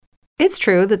It's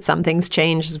true that some things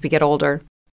change as we get older.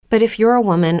 But if you're a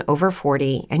woman over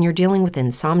 40 and you're dealing with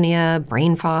insomnia,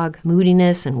 brain fog,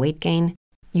 moodiness, and weight gain,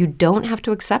 you don't have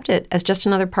to accept it as just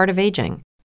another part of aging.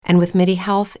 And with MIDI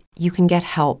Health, you can get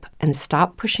help and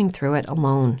stop pushing through it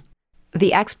alone.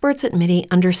 The experts at MIDI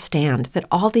understand that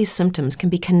all these symptoms can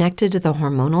be connected to the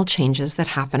hormonal changes that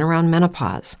happen around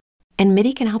menopause, and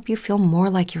MIDI can help you feel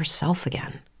more like yourself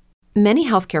again. Many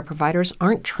healthcare providers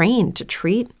aren't trained to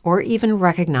treat or even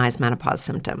recognize menopause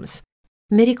symptoms.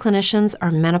 MIDI clinicians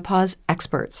are menopause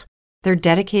experts. They're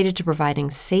dedicated to providing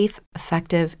safe,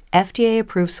 effective,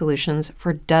 FDA-approved solutions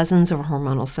for dozens of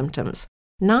hormonal symptoms,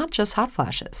 not just hot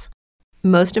flashes.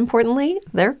 Most importantly,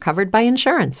 they're covered by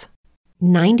insurance.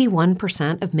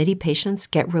 91% of MIDI patients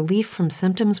get relief from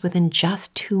symptoms within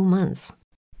just 2 months.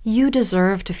 You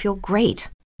deserve to feel great.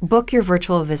 Book your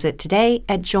virtual visit today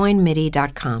at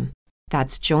joinmidi.com.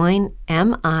 That's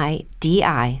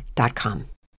joinmidi.com.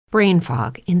 Brain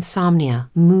fog, insomnia,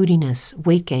 moodiness,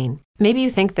 weight gain. Maybe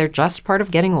you think they're just part of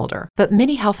getting older, but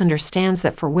MIDI Health understands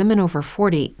that for women over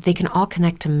 40, they can all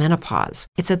connect to menopause.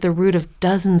 It's at the root of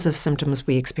dozens of symptoms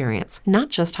we experience, not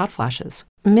just hot flashes.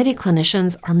 MIDI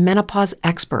clinicians are menopause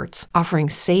experts, offering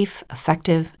safe,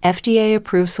 effective,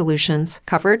 FDA-approved solutions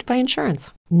covered by insurance.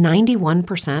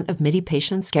 91% of MIDI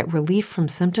patients get relief from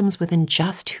symptoms within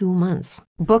just 2 months.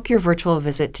 Book your virtual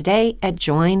visit today at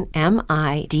joinmidi.com.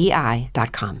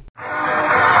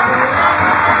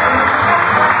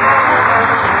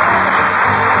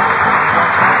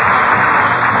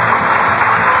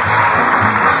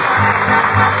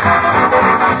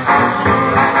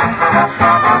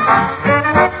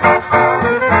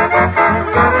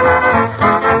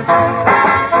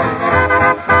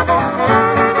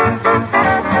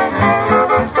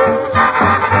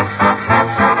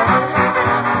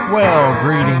 Well,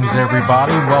 greetings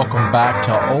everybody. Welcome back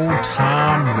to Old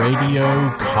Time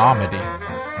Radio Comedy.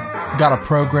 Got a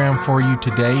program for you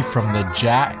today from the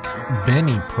Jack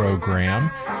Benny program,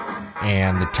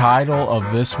 and the title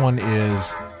of this one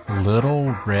is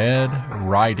Little Red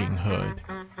Riding Hood.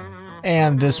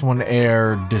 And this one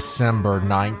aired December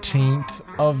 19th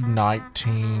of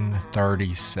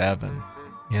 1937.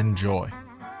 Enjoy.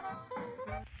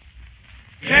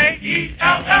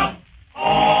 K-E-L-L.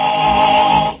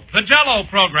 The Jell-O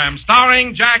program,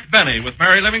 starring Jack Benny with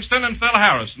Mary Livingstone and Phil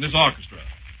Harris and his orchestra.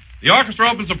 The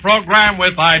orchestra opens the program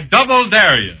with I Double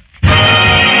Dare You.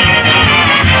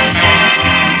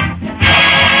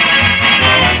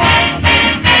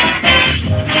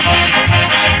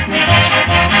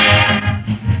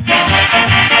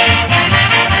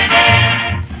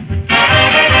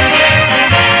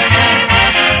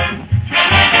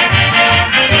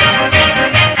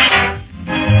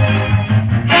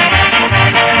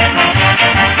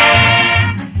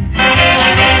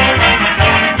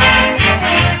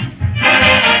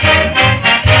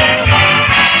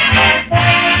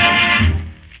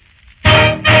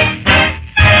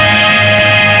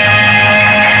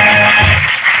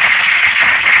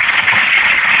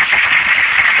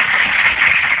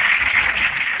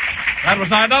 That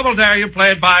was I Double Dare You,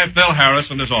 played by Phil Harris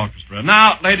and his orchestra.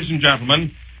 Now, ladies and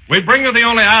gentlemen, we bring you the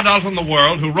only adult in the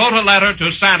world who wrote a letter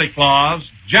to Santa Claus,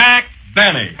 Jack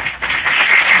Benny.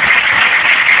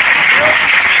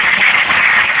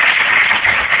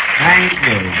 Thank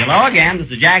you. Hello again. This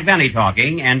is Jack Benny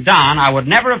talking. And, Don, I would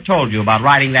never have told you about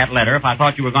writing that letter if I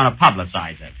thought you were going to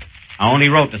publicize it. I only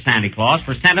wrote to Santa Claus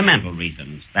for sentimental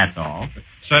reasons, that's all.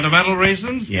 Sentimental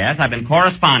reasons? Yes, I've been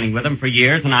corresponding with him for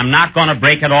years, and I'm not going to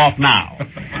break it off now.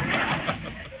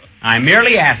 I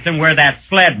merely asked him where that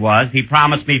sled was he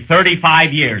promised me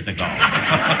 35 years ago.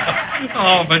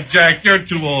 Oh, but, Jack, you're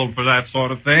too old for that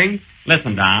sort of thing.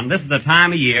 Listen, Don, this is the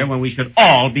time of year when we should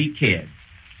all be kids.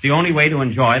 It's the only way to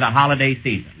enjoy the holiday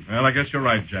season. Well, I guess you're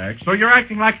right, Jack. So you're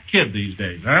acting like a kid these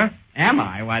days, huh? Am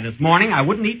I? Why, this morning I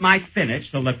wouldn't eat my spinach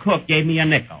till the cook gave me a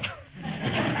nickel.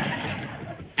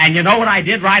 And you know what I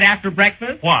did right after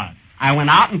breakfast? What? I went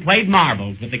out and played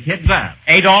marbles with the kids. That?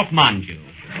 Adolph Manju.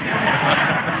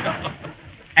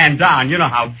 And, Don, you know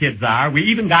how kids are. We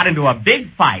even got into a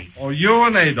big fight. Oh, you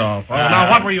and Adolph.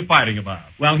 Now, what were you fighting about?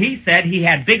 Well, he said he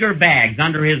had bigger bags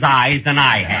under his eyes than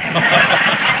I had.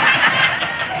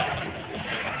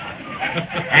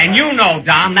 And you know,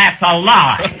 Don, that's a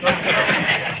lie.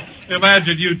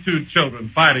 Imagine you two children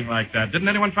fighting like that. Didn't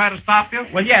anyone try to stop you?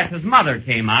 Well, yes, his mother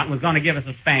came out and was going to give us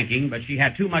a spanking, but she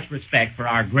had too much respect for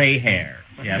our gray hair.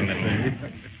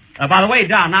 By the way,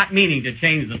 Don, not meaning to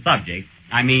change the subject,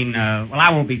 I mean,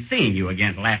 I won't be seeing you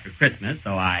again till after Christmas,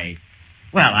 so I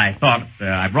thought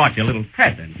I brought you a little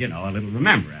present, a little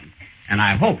remembrance, and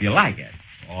I hope you like it.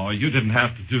 Oh, you didn't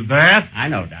have to do that. I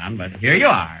know, Don, but here you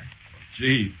are.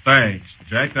 Gee, thanks,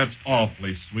 Jack. That's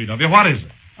awfully sweet of you. What is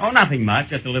it? Oh, nothing much.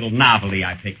 Just a little novelty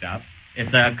I picked up.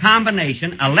 It's a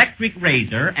combination electric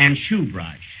razor and shoe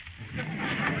brush.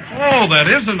 Oh, that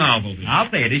is a novelty. I'll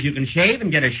say it is. You can shave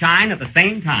and get a shine at the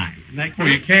same time. Oh,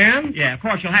 you can? Yeah, of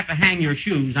course, you'll have to hang your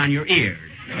shoes on your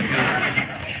ears.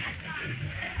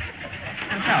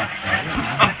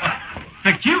 It's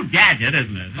a cute gadget,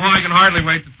 isn't it? Oh, I can hardly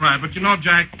wait to try it. But you know,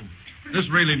 Jack, this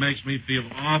really makes me feel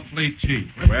awfully cheap.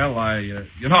 Well,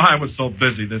 I was so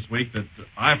busy this week that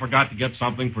I forgot to get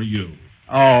something for you.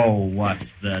 Oh, what's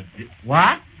the...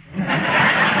 What?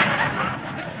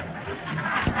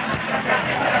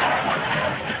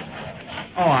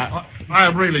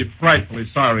 I'm really frightfully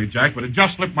sorry, Jack, but it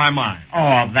just slipped my mind.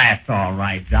 Oh, that's all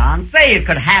right, Don. Say it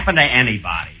could happen to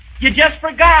anybody. You just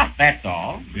forgot, that's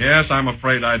all. Yes, I'm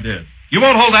afraid I did. You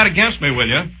won't hold that against me, will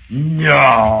you?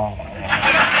 No.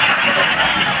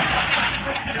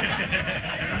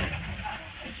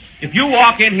 If you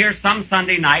walk in here some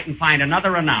Sunday night and find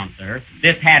another announcer,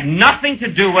 this had nothing to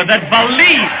do with it,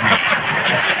 believe me.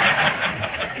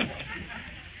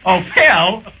 Oh,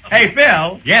 Phil. Hey,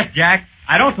 Phil. Yes, Jack.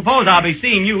 I don't suppose I'll be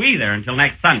seeing you either until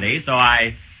next Sunday, so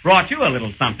I brought you a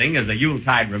little something as a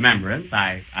Yuletide remembrance.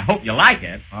 I hope you like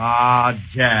it. Ah,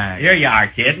 Jack. Here you are,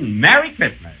 kid, and Merry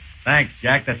Christmas. Thanks,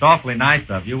 Jack. That's awfully nice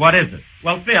of you. What is it?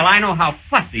 Well, Phil, I know how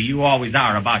fussy you always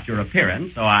are about your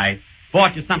appearance, so I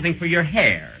bought you something for your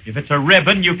hair. If it's a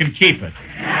ribbon, you can keep it.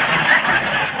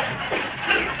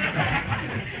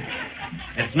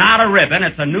 It's not a ribbon.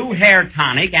 It's a new hair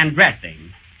tonic and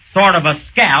dressing. Sort of a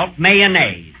scalp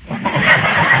mayonnaise.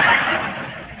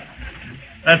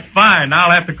 That's fine. I'll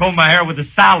have to comb my hair with a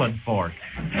salad fork.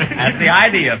 That's the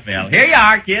idea, Phil. Here you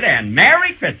are, kid, and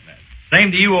Merry Christmas. Same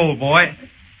to you, old boy.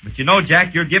 But you know,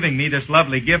 Jack, you're giving me this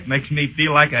lovely gift makes me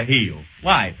feel like a heel.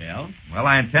 Why, Phil? Well,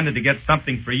 I intended to get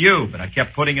something for you, but I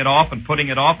kept putting it off, and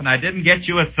I didn't get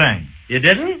you a thing. You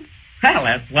didn't? Well,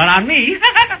 that's one on me.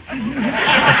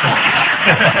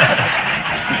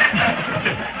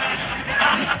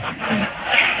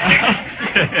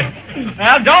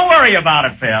 Well, don't worry about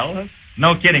it, Phil.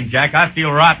 No kidding, Jack. I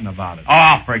feel rotten about it.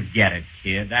 Oh, forget it,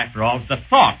 kid. After all, it's the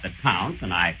thought that counts,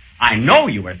 and I know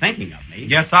you were thinking of me.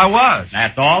 Yes, I was.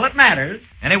 That's all that matters.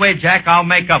 Anyway, Jack, I'll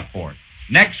make up for it.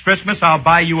 Next Christmas, I'll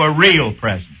buy you a real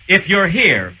present. If you're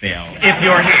here, Phil. If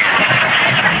you're here.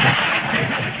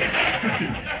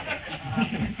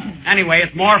 Anyway,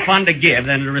 it's more fun to give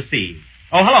than to receive.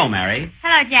 Oh, hello, Mary.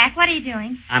 Hello, Jack. What are you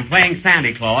doing? I'm playing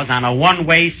Santa Claus on a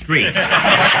one-way street.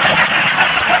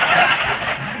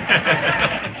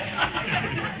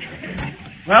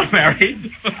 Well, Mary,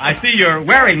 I see you're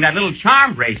wearing that little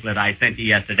charm bracelet I sent you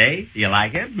yesterday. Do you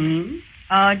like it?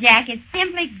 Oh, Jack, it's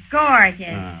simply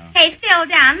gorgeous. Hey, Phil,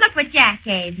 down. Look what Jack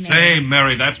gave me. Say,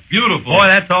 Mary, that's beautiful. Boy,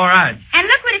 that's all right. And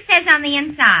look what it says on the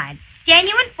inside.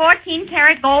 Genuine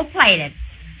 14-karat gold-plated.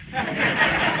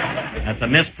 That's a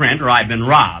misprint, or I've been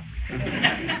robbed.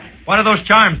 What are those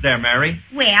charms there, Mary?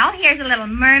 Well, here's a little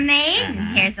mermaid,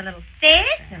 and here's a little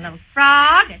fish, a little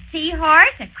frog, a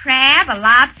seahorse, a crab, a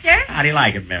lobster. How do you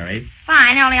like it, Mary?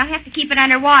 Fine, only I'll have to keep it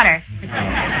underwater.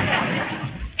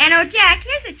 And, oh, Jack,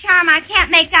 here's a charm I can't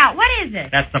make out. What is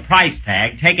it? That's the price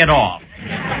tag. Take it off.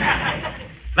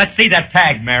 Let's see that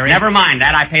tag, Mary. Never mind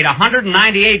that. I paid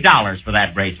 $198 for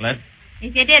that bracelet.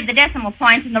 If you did, the decimal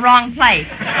point's in the wrong place.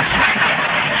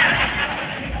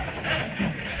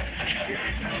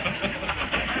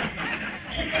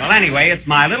 Well, anyway, it's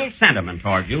my little sentiment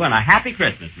toward you, and a happy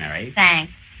Christmas, Mary.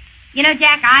 Thanks. You know,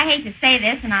 Jack, I hate to say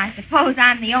this, and I suppose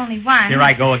I'm the only one. Here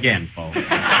I go again, folks. But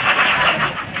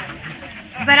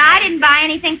I didn't buy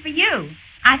anything for you.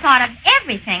 I thought of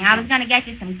everything. I was going to get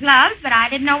you some gloves, but I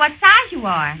didn't know what size you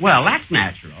are. Well, that's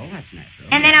natural. That's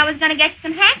natural. And then I was going to get you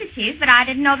some handkerchiefs, but I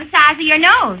didn't know the size of your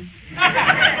nose.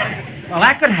 Well,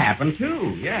 that could happen,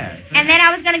 too, yes. And then I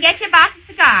was going to get you a box of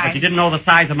cigars. But you didn't know the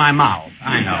size of my mouth.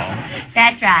 I know.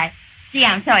 That's right. Gee,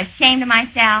 I'm so ashamed of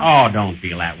myself. Oh, don't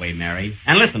feel that way, Mary.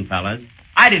 And listen, fellas,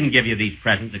 I didn't give you these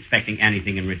presents expecting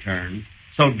anything in return.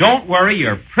 So don't worry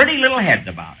your pretty little heads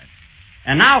about it.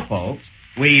 And now, folks,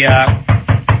 we,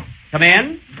 come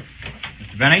in?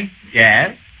 Mr. Benny?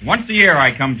 Yes? Once a year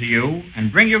I come to you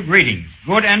and bring you greetings,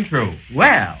 good and true.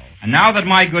 Well. And now that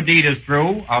my good deed is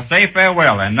through, I'll say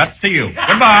farewell, and that's to you.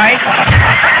 Goodbye.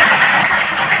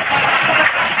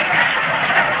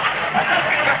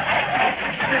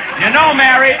 You know,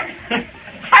 Mary,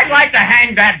 I'd like to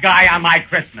hang that guy on my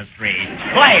Christmas tree.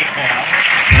 Play, Phil.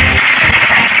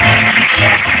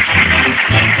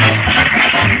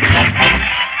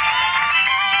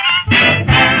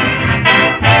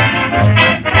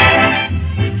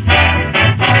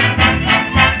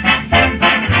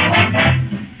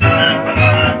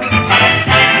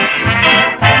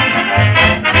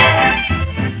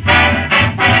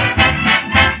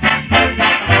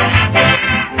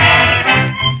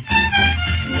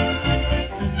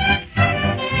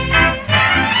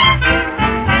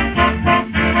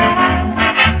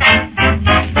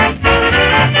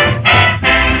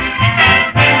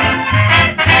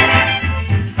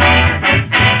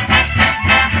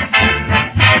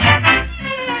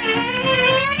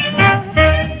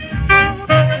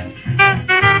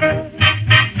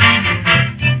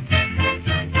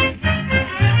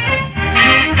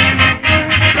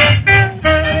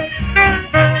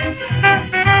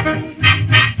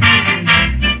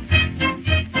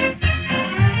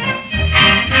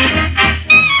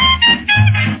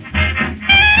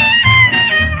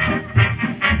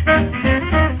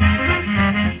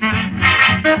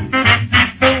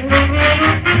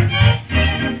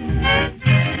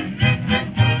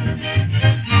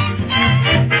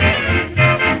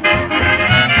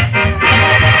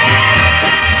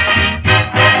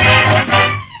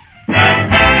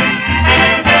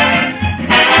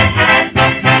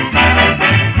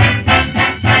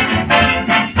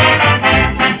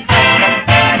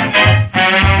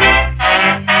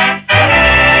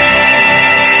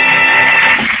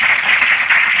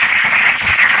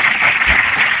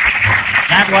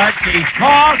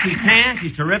 she's tan,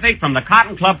 she's terrific, from the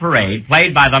Cotton Club Parade,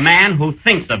 played by the man who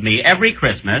thinks of me every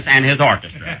Christmas and his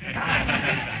orchestra.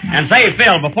 And say,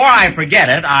 Phil, before I forget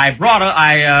it, I brought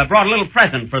a little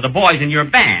present for the boys in your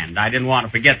band. I didn't want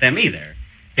to forget them either.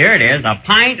 Here it is, a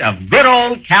pint of good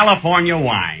old California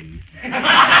wine.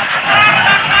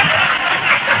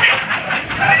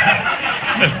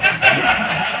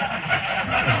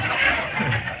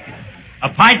 A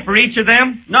pint for each of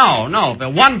them? No, the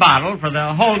one bottle for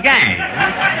the whole gang.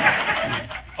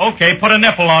 Okay, put a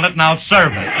nipple on it and I'll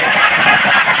serve it.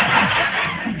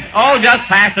 Oh, just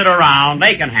pass it around.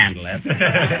 They can handle it.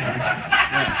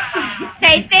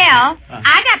 Say, Phil,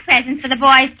 I got presents for the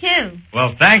boys, too.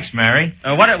 Well, thanks, Mary.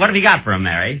 What have you got for them,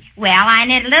 Mary? Well, I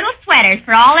knit little sweaters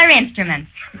for all their instruments.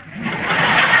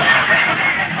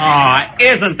 Oh,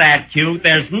 isn't that cute?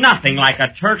 There's nothing like a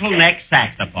turtleneck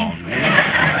saxophone.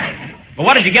 But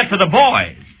what did you get for the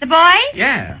boys? The boys?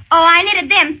 Yeah. Oh, I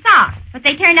knitted them socks, but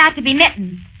they turned out to be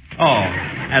mittens. Oh,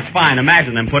 that's fine.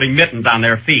 Imagine them putting mittens on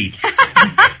their feet.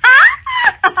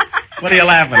 What are you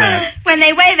laughing at? When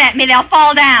they wave at me, they'll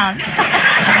fall down.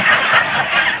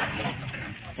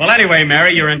 Well, anyway,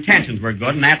 Mary, your intentions were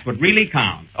good, and that's what really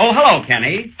counts. Oh, hello,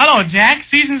 Kenny. Hello, Jack.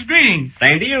 Season's greetings.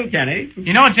 Same to you, Kenny.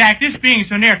 You know, Jack, this being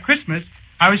so near Christmas,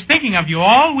 I was thinking of you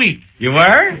all week. You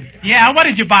were? Yeah, what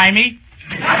did you buy me?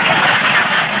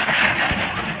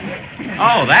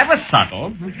 Oh, that was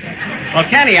subtle. Well,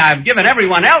 Kenny, I've given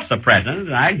everyone else a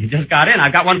present. I just got in.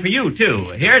 I've got one for you,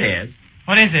 too. Here it is.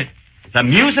 What is it? It's a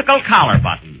musical collar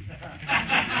button.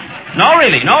 No,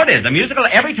 really, no, it is. A musical,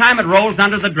 every time it rolls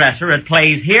under the dresser, it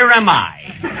plays Here Am I.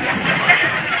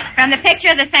 From the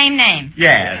picture of the same name.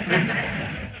 Yes.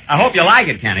 I hope you like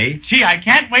it, Kenny. Gee, I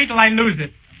can't wait till I lose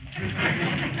it.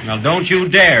 Well, don't you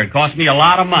dare. It cost me a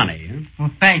lot of money.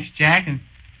 Well, thanks, Jack. And,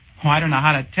 I don't know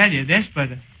how to tell you this, but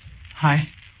I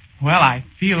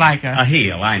feel like a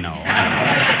heel, I know.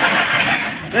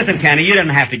 Listen, Kenny, you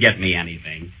didn't have to get me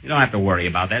anything. You don't have to worry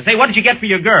about that. Say, what did you get for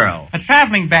your girl? A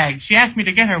traveling bag. She asked me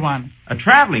to get her one. A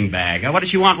traveling bag? What does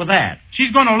she want with that?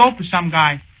 She's going to elope with some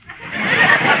guy.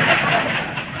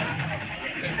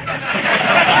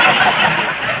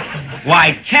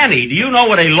 Why, Kenny, do you know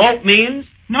what elope means?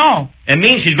 No. It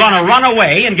means she's going to run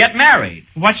away and get married.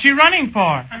 What's she running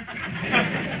for?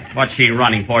 What's she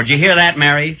running for? Did you hear that,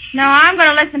 Mary? No, I'm going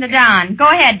to listen to Don.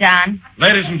 Go ahead, Don.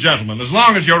 Ladies and gentlemen, as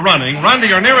long as you're running, run to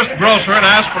your nearest grocer and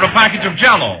ask for a package of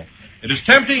Jell-O. It is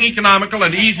tempting, economical,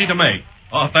 and easy to make.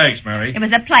 Oh, thanks, Mary. It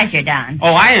was a pleasure, Don.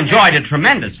 Oh, I enjoyed it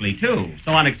tremendously, too.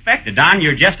 So unexpected. Don,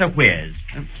 you're just a whiz.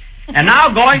 And now,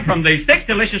 going from the 6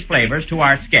 delicious flavors to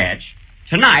our sketch,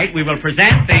 tonight we will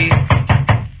present the...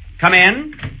 Come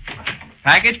in.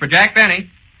 Package for Jack Benny.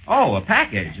 Oh, a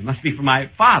package. It must be for my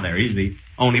father. He's the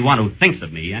only one who thinks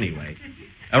of me, anyway.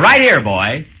 Right here,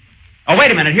 boy. Oh,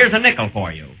 wait a minute. Here's a nickel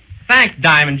for you. Thanks,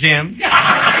 Diamond Jim.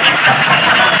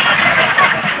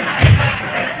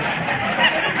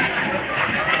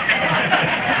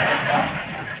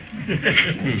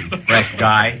 Fresh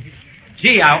guy.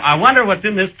 Gee, I wonder what's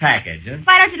in this package.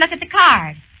 Why don't you look at the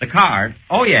card? The card?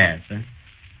 Oh, yes.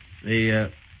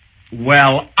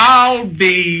 Well, I'll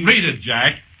be... Read it,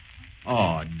 Jack.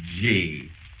 Oh, gee.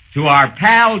 To our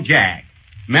pal Jack,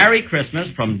 Merry Christmas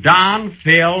from Don,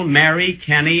 Phil, Mary,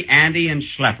 Kenny, Andy, and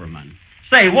Schlepperman.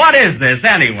 Say, what is this,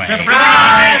 anyway?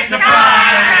 Surprise!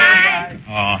 Surprise!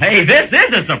 Oh, hey, this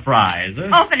is a surprise.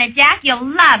 Open it, Jack. You'll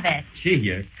love it. Gee,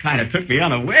 you kind of took me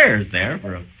unawares there.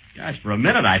 For a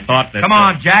minute I thought that... Come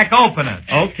on, Jack, open it.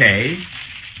 Okay.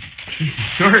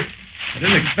 Sure, I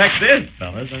didn't expect this,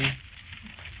 fellas.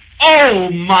 Oh,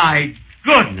 my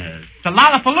goodness. It's a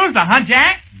Lollapalooza, huh,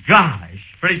 Jack? Gosh.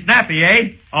 Pretty snappy,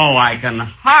 eh? Oh, I can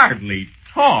hardly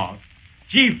talk.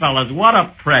 Gee, fellas, what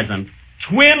a present.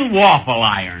 Twin waffle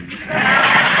irons.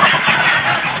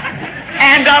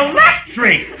 And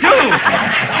electric, too.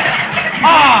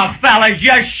 Oh, fellas,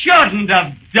 you shouldn't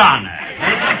have done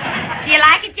it. Do you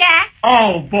like it, Jack?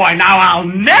 Oh, boy, now I'll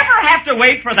never have to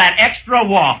wait for that extra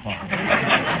waffle.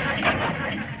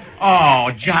 Oh,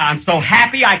 John, so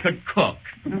happy I could cook.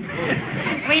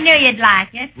 We knew you'd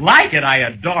like it. Like it? I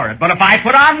adore it. But if I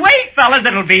put on weight, fellas,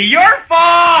 it'll be your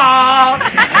fault.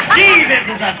 Gee, this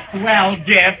is a swell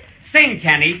gift. Sing,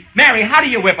 Kenny. Mary, how do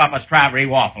you whip up a strawberry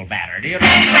waffle batter? Do you know?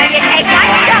 Well, you take one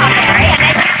strawberry and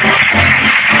then...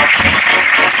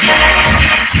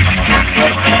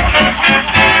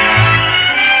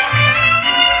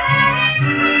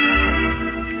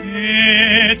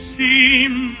 It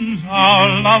seems our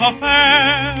love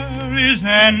affair is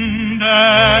ended.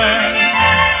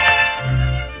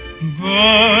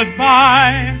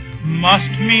 Goodbye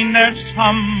must mean there's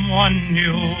someone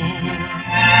new.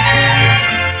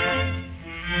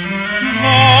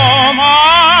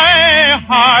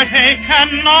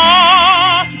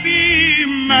 cannot be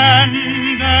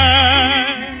mended.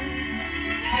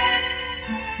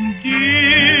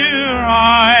 Dear,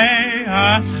 I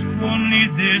ask only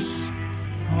this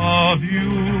of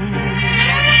you.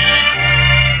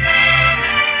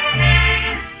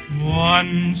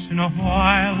 Once in a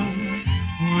while,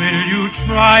 will you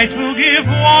try to give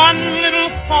one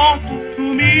little thought to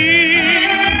me?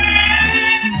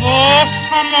 Though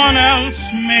someone else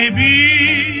may be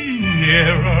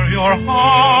nearer your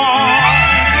heart.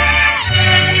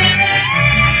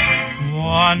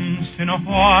 Once in a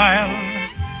while,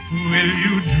 will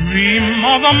you dream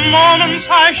of the moments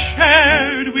I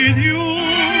shared with you?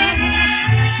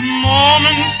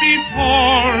 Moments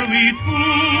before we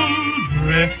two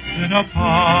drifted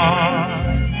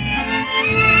apart.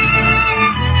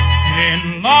 In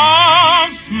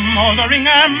love's smoldering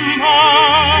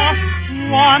ember,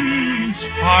 one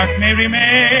spark may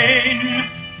remain.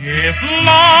 If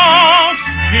love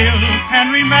still can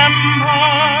remember,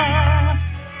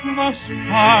 the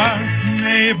spark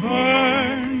may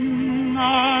burn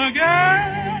again.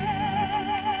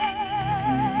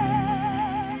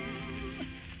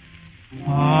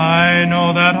 I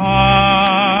know that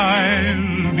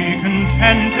I'll be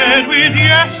contented with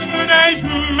yesterday's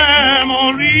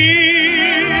memory,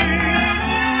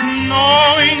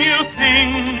 knowing you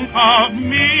think of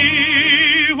me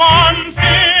once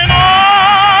in a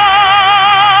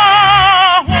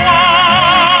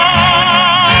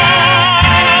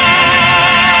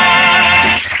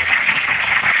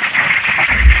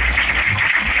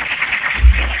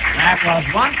That was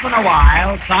Once in a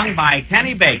While, sung by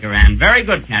Kenny Baker. And very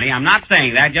good, Kenny. I'm not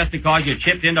saying that just because you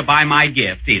chipped in to buy my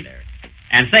gift, either.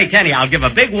 And say, Kenny, I'll give a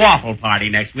big waffle party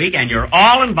next week, and you're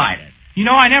all invited. You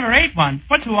know, I never ate one.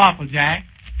 What's a waffle, Jack?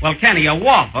 Well, Kenny, a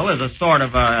waffle is a sort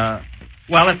of a...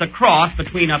 Well, it's a cross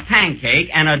between a pancake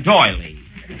and a doily.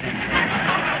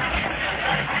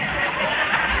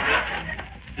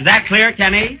 Is that clear,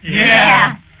 Kenny?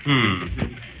 Yeah.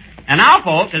 And now,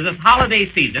 folks, as this holiday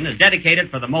season is dedicated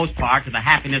for the most part to the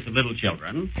happiness of little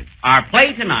children, our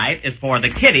play tonight is for the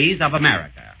kiddies of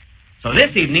America. So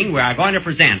this evening we are going to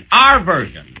present our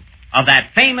version of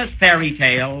that famous fairy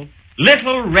tale,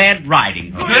 Little Red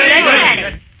Riding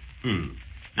Hood.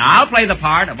 Now, I'll play the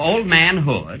part of Old Man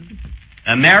Hood.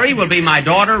 Mary will be my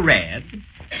daughter Red,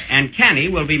 and Kenny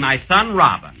will be my son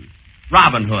Robin.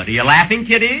 Robin Hood. Are you laughing,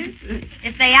 kiddies?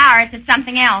 If they are, it's at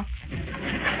something else.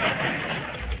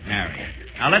 Mary.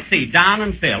 Now, let's see. Don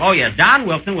and Phil. Oh, yes. Don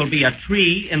Wilson will be a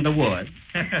tree in the woods.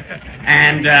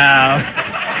 And,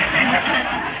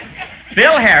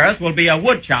 Phil Harris will be a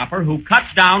wood chopper who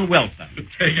cuts down Wilson.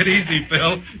 Take it easy,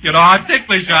 Phil. You know how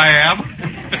ticklish I am.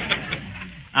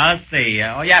 Now, let's see.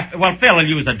 Well, Phil will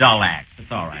use a dull axe.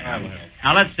 It's all right. I will.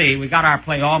 Now, let's see. We got our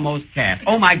play almost cast.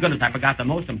 Oh, my goodness, I forgot the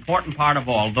most important part of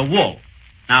all, the wolf.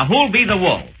 Now, who'll be the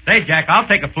wolf? Say, Jack, I'll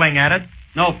take a fling at it.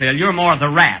 No, Phil, you're more the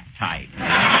rat type.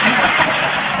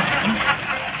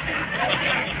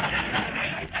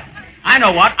 I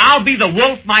know what. I'll be the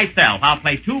wolf myself. I'll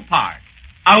play two parts.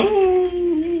 Ow!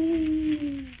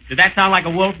 Did that sound like a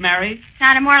wolf, Mary?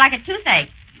 Sounded more like a toothache.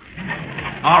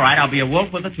 All right, I'll be a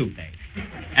wolf with a toothache.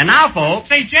 And now, folks...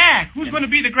 Say, Jack, who's going to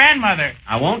be the grandmother?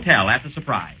 I won't tell. That's a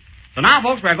surprise. So now,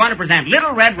 folks, we're going to present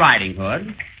Little Red Riding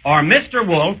Hood, or Mr.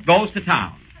 Wolf Goes to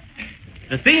Town.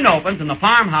 The scene opens in the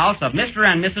farmhouse of Mr.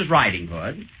 and Mrs. Riding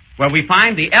Hood, where we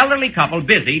find the elderly couple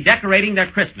busy decorating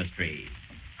their Christmas trees.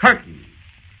 Curtains.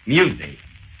 Music.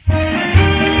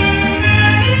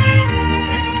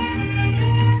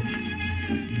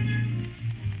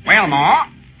 Well, Ma,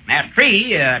 that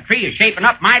tree is shaping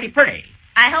up mighty pretty.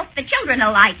 I hope the children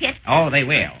will like it. Oh, they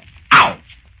will. Ouch!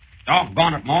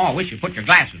 Doggone it, Ma, I wish you put your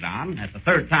glasses on. That's the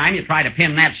third time you try to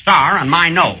pin that star on my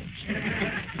nose.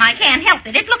 I can't help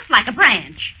it. It looks like a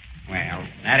branch. Well,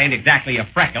 that ain't exactly a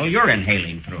freckle you're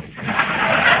inhaling through.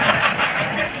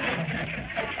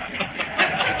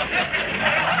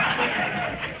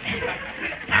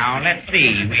 Now, let's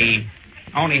see. We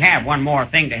only have one more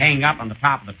thing to hang up on the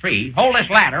top of the tree. Hold this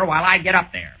ladder while I get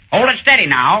up there. Hold it steady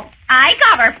now. I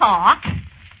cover, Pa.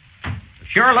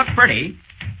 Sure looks pretty.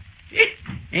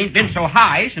 Ain't been so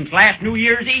high since last New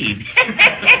Year's Eve.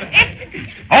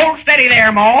 Hold steady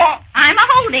there, Ma. I'm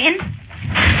a-holding.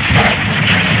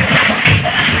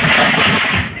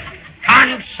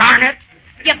 Consarn it.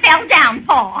 You fell down,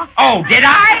 Pa. Oh, did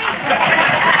I?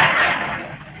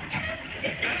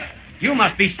 You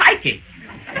must be psychic.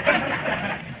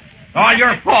 All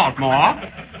your fault, Ma.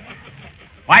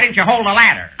 Why didn't you hold the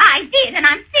ladder? I did, and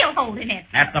I'm still holding it.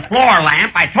 That's the floor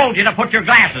lamp. I told you to put your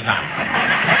glasses on.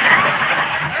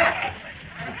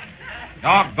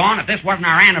 Doggone, if this wasn't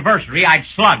our anniversary, I'd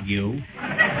slug you.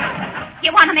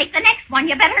 want to make the next one,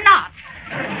 you better not.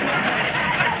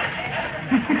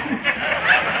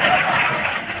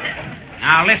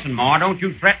 Now, listen, Ma, don't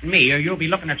you threaten me, or you'll be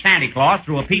looking at Santa Claus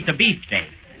through a piece of beefsteak.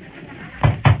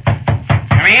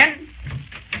 Come in.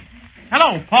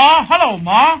 Hello, Pa. Hello,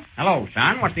 Ma. Hello,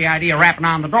 son. What's the idea of rapping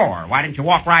on the door? Why didn't you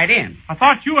walk right in? I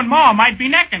thought you and Ma might be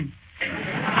necking.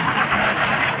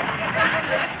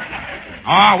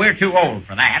 Oh, we're too old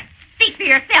for that. Speak for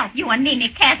yourself, you and Mimi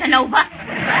Casanova.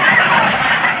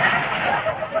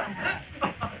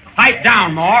 Pipe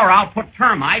down, Ma, or I'll put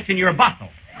termites in your bustle.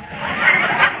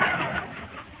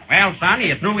 Well, son, are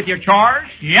you through with your chores?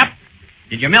 Yep.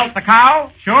 Did you milk the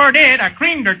cow? Sure did. I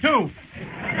creamed her, too.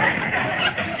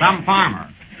 Some farmer.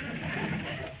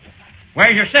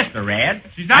 Where's your sister, Red?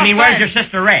 She's outside. Where's your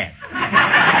sister, Red?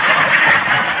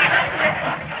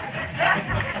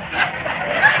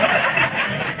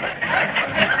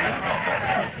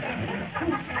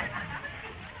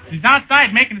 She's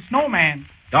outside making a snowman.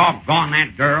 Doggone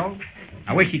that girl.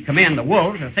 I wish he'd come in. The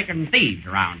wolves are thicker than thieves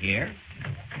around here.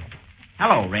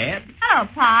 Hello, Red. Hello,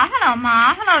 Pa. Hello,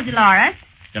 Ma. Hello, Dolores.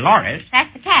 Dolores?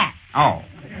 That's the cat. Oh.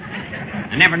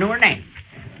 I never knew her name.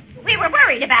 We were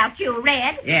worried about you,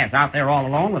 Red. Yes, out there all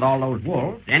alone with all those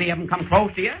wolves. Any of them come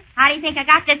close to you? How do you think I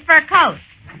got this fur coat?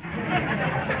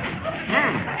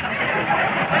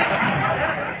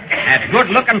 That's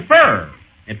good-looking fur.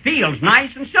 It feels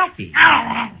nice and silky.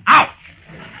 Ow! Ouch!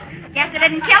 Guess I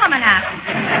didn't kill him enough.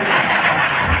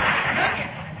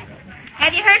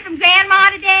 Have you heard from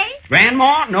Grandma today?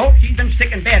 Grandma? Nope, she's been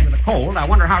sick in bed with a cold. I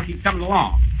wonder how she's coming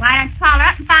along. Why don't you call her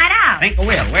up and find out? Think I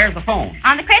will. Where's the phone?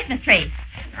 On the Christmas tree.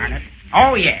 Darn it.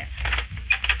 Oh, yes.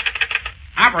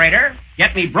 Operator,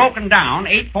 get me broken down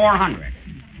 8400.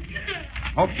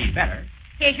 Hope she's better.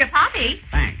 Here's your poppy.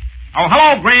 Thanks. Oh,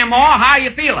 hello, Grandma. How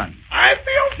you feeling? I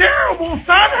feel terrible,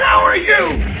 son. How are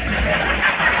you?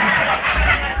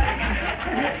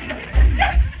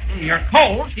 Your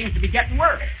cold seems to be getting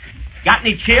worse. Got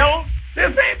any chills? This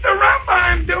ain't the rumba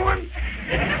I'm doing.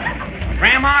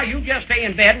 Grandma, you just stay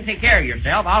in bed and take care of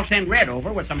yourself. I'll send Red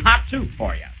over with some hot soup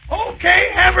for you. Okay,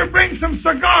 have her bring some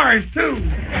cigars, too.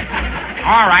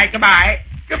 All right, goodbye.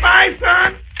 Goodbye,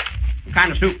 son. What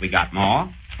kind of soup we got, Ma?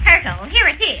 Turtle, here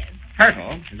it is.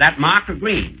 Turtle? Is that mock or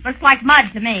green? Looks like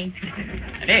mud to me.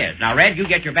 It is. Now, Red, you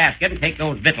get your basket and take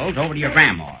those victuals over to your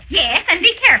grandma's. Yes, and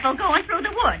be careful going through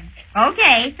the woods.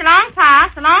 Okay, so long,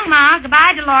 Pa. So long, Ma.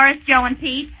 Goodbye, Dolores, Joe, and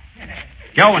Pete.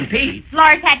 Joe and Pete?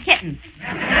 Dolores had kittens.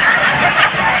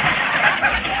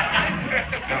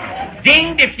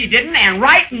 Dinged if she didn't, and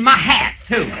right in my hat,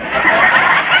 too.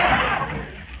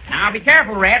 Now, be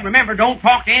careful, Red. Remember, don't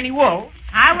talk to any wolves.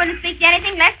 I wouldn't speak to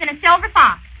anything less than a silver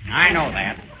fox. I know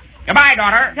that. Goodbye,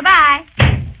 daughter. Goodbye.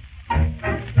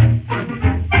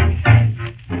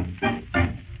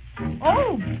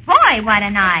 Oh, boy, what a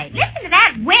night. Listen to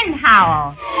that wind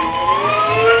howl.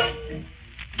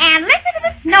 And listen to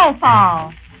the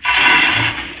snowfall.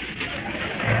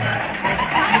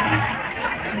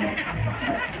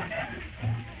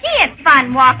 Gee, it's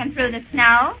fun walking through the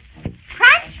snow.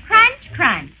 Crunch, crunch,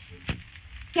 crunch.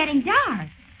 It's getting dark.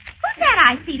 Who's that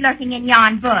I see lurking in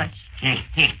yon bush?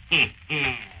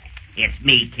 It's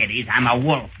me, kiddies. I'm a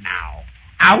wolf now.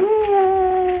 Ow!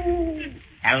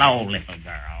 Hello, little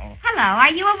girl. Hello,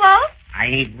 are you a wolf? I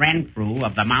ain't Renfrew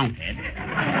of the Mounted.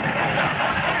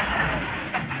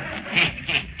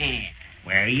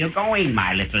 Where are you going,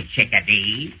 my little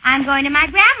chickadee? I'm going to my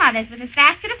grandmother's with this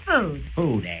basket of food.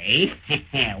 Food,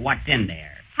 eh? What's in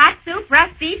there? Hot soup,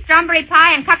 roast beef, strawberry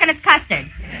pie, and coconut custard.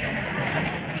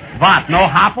 What, no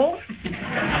hopple?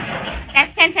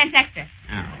 That's 10 cents extra.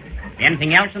 Oh.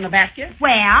 Anything else in the basket?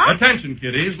 Well? Attention,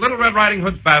 kiddies. Little Red Riding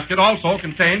Hood's basket also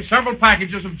contains several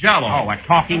packages of Jell-O. Oh, a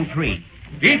talking tree.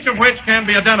 Each of which can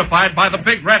be identified by the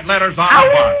big red letters on the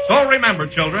box. So remember,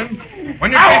 children,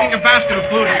 when you're taking a basket of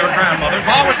food to your grandmother's,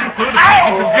 always include a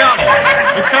package of Jell-O.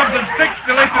 It comes in 6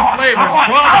 delicious flavors: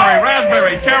 strawberry,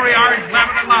 raspberry, cherry, orange,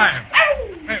 lemon, and lime.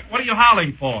 Hey, what are you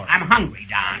howling for? I'm hungry,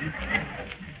 Don.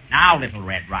 Now, Little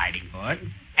Red Riding Hood.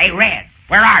 Hey, Red,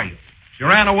 where are you? She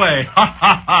ran away. Ha,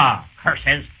 ha, ha.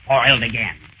 Curses, foiled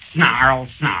again. Snarl,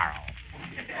 snarl.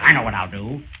 I know what I'll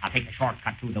do. I'll take a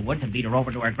shortcut through the woods and beat her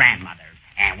over to her grandmother.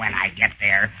 And when I get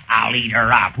there, I'll eat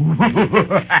her up.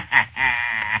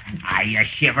 Are you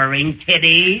shivering,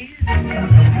 kiddies?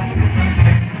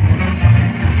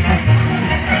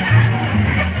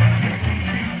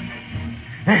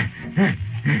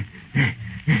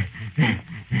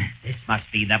 This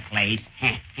must be the place.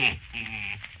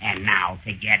 And now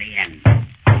to get in.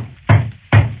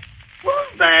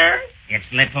 Who's there? It's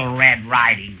Little Red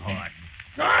Riding Hood.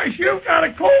 Gosh, you've got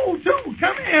a cold, too.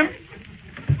 Come in.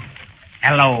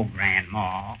 Hello,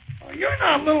 Grandma. Oh, you're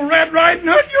not Little Red Riding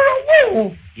Hood. You're a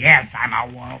wolf. Yes, I'm a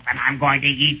wolf, and I'm going to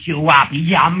eat you up.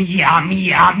 Yum, yum,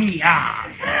 yum,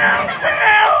 yum.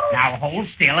 Help! Now hold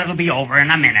still. It'll be over in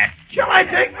a minute. Shall I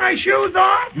take my shoes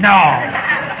off? No.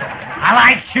 I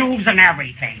like shoes and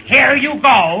everything. Here you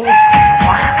go.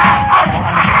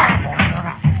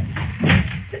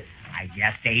 I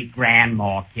just ate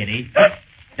Grandma, Kitty.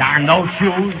 Darn those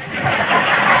shoes.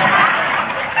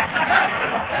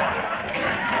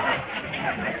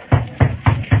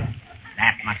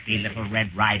 That must be Little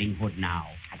Red Riding Hood now.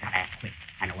 I gotta act quick.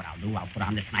 I know what I'll do. I'll put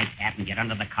on this nice hat and get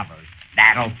under the covers.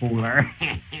 That'll fool her.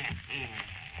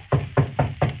 I'll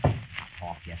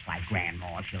talk just like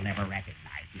Grandma. She'll never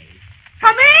recognize me.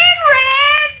 Come in,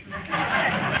 Red!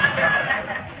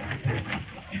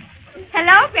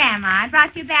 Hello, Grandma. I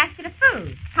brought you a basket of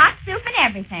food. Hot soup and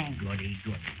everything. Goody,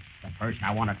 goody. But first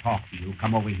I want to talk to you.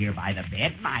 Come over here by the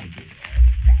bed, my dear.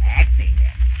 That's it.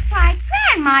 Why,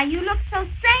 Grandma, you look so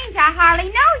strange I hardly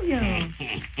know you.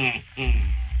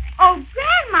 Oh,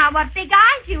 Grandma, what big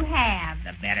eyes you have.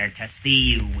 The better to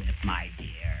see you with, my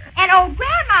dear. And, oh,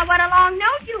 Grandma, what a long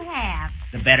nose you have.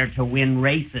 The better to win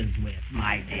races with,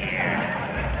 my dear.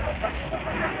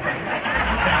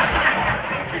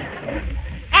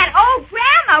 And, oh,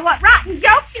 Grandma, what rotten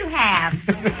jokes you have.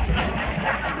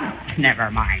 Never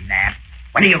mind that.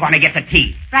 When are you going to get the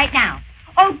teeth? Right now.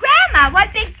 Oh, Grandma,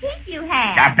 what big teeth you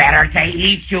have. The better to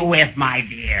eat you with, my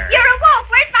dear. You're a wolf.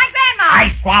 Where's my Grandma?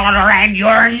 I swallowed her and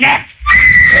you're next.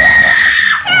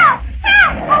 Help!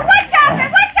 Help! Oh, Woodchopper!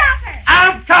 Woodchopper!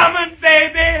 I'm coming,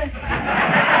 baby.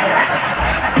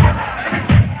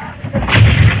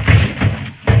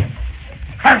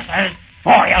 Curses!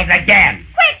 Boils again.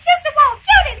 Quick, shoot the wolf!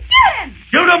 Shoot him! Shoot him!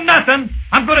 Shoot him nothing.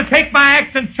 I'm going to take my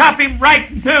axe and chop him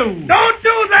right in two. Don't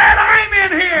do that. I'm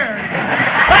in here.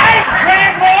 Thanks,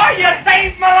 Grandma. You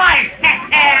saved my life.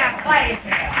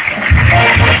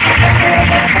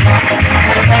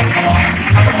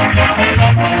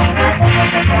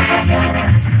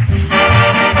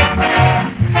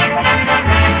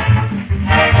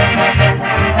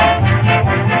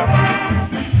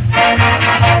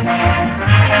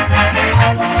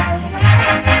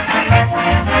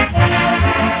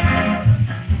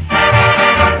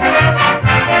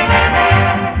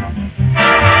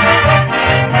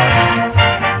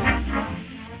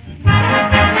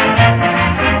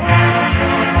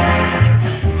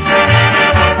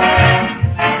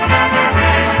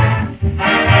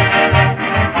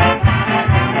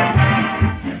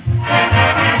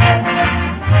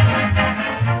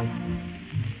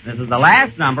 The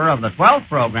last number of the 12th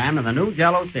program in the new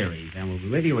Jell-O series, and we'll be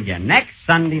with you again next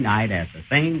Sunday night at the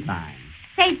same time.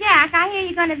 Say, Jack, I hear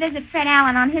you're going to visit Fred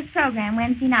Allen on his program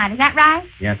Wednesday night. Is that right?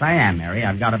 Yes, I am, Mary.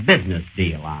 I've got a business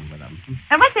deal on with him.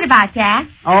 What's it about, Jack?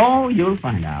 Oh, you'll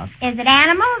find out. Is it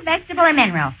animal, vegetable, or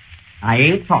mineral? I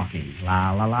ain't talking.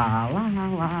 La, la, la, la,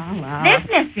 la, la. This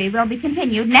mystery will be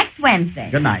continued next Wednesday.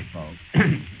 Good night, folks.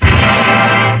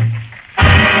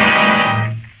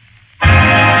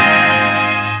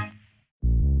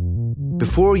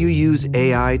 Before you use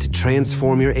AI to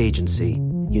transform your agency,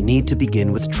 you need to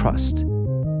begin with trust.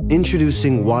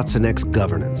 Introducing Watson X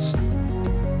Governance,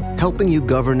 helping you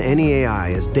govern any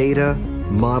AI as data,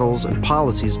 models, and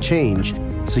policies change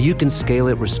so you can scale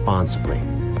it responsibly.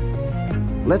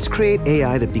 Let's create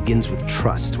AI that begins with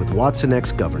trust with Watson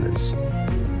X Governance.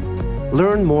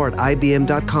 Learn more at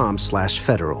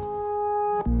ibm.com/federal.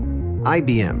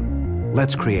 IBM.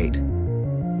 Let's create.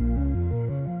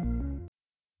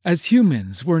 As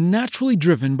humans, we're naturally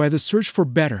driven by the search for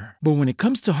better. But when it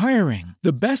comes to hiring,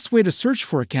 the best way to search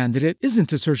for a candidate isn't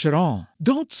to search at all.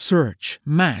 Don't search,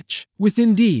 match with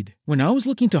Indeed. When I was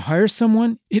looking to hire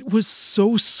someone, it was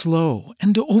so slow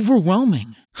and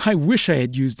overwhelming. I wish I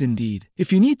had used Indeed.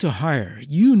 If you need to hire,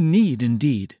 you need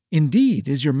Indeed. Indeed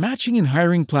is your matching and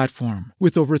hiring platform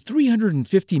with over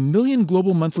 350 million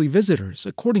global monthly visitors,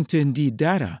 according to Indeed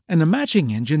data, and a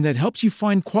matching engine that helps you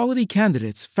find quality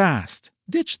candidates fast.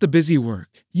 Ditch the busy work.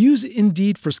 Use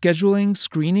Indeed for scheduling,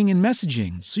 screening, and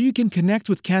messaging so you can connect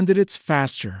with candidates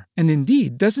faster. And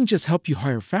Indeed doesn't just help you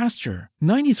hire faster.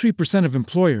 93% of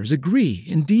employers agree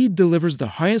Indeed delivers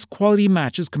the highest quality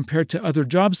matches compared to other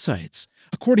job sites,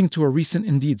 according to a recent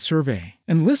Indeed survey.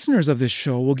 And listeners of this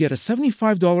show will get a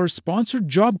 $75 sponsored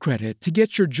job credit to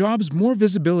get your jobs more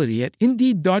visibility at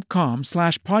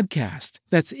Indeed.com/podcast.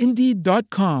 That's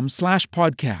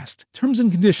Indeed.com/podcast. Terms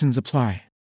and conditions apply.